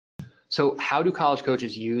So how do college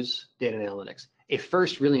coaches use data and analytics? A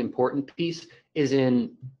first really important piece is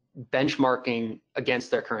in benchmarking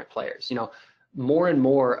against their current players. You know, more and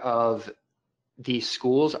more of these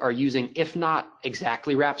schools are using, if not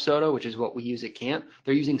exactly Rapsodo, which is what we use at camp,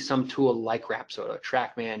 they're using some tool like Rapsodo,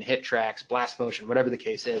 TrackMan, HitTrax, Blast Motion, whatever the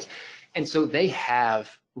case is. And so they have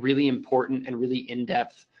really important and really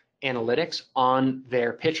in-depth analytics on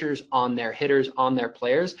their pitchers, on their hitters, on their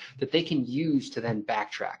players that they can use to then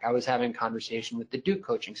backtrack. I was having a conversation with the Duke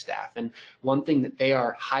coaching staff, and one thing that they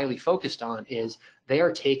are highly focused on is they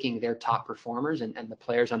are taking their top performers and the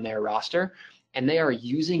players on their roster, and they are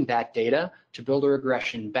using that data to build a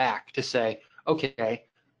regression back to say, okay,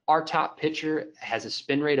 our top pitcher has a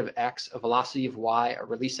spin rate of X, a velocity of Y, a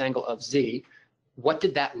release angle of Z. What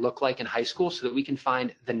did that look like in high school so that we can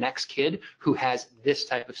find the next kid who has this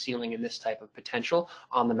type of ceiling and this type of potential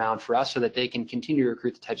on the mound for us so that they can continue to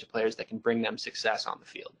recruit the types of players that can bring them success on the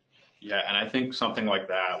field. Yeah, and I think something like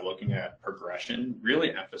that, looking at progression,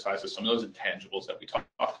 really emphasizes some of those intangibles that we talked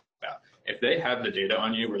about. If they have the data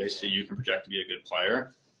on you where they see you can project to be a good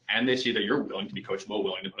player, and they see that you're willing to be coachable,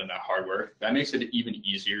 willing to put in that hard work, that makes it even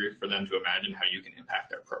easier for them to imagine how you can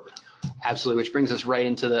impact their program. Absolutely, which brings us right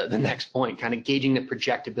into the next point, kind of gauging the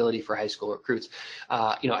projectability for high school recruits.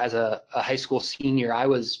 You know, as a high school senior, I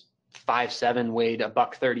was 5'7", weighed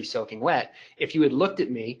 $130 soaking wet. If you had looked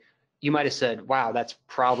at me, you might have said, "Wow, that's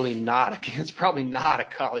probably not a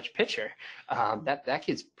college pitcher. That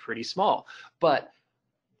kid's pretty small." But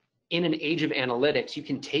in an age of analytics, you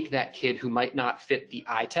can take that kid who might not fit the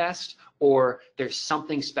eye test, or there's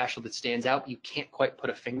something special that stands out, but you can't quite put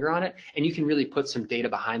a finger on it, and you can really put some data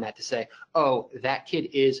behind that to say, oh, that kid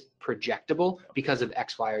is projectable because of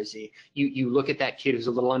X, Y, or Z. You look at that kid who's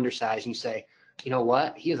a little undersized, and you say, you know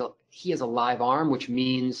what? He has a live arm, which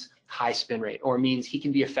means high spin rate, or means he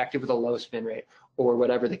can be effective with a low spin rate, or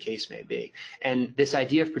whatever the case may be. And this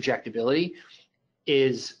idea of projectability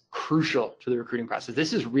is crucial to the recruiting process.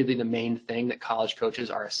 This is really the main thing that college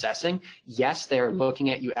coaches are assessing. Yes, they are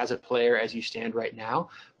looking at you as a player as you stand right now,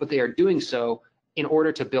 but they are doing so in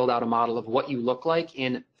order to build out a model of what you look like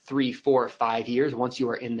in 3, 4, 5 years once you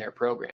are in their program.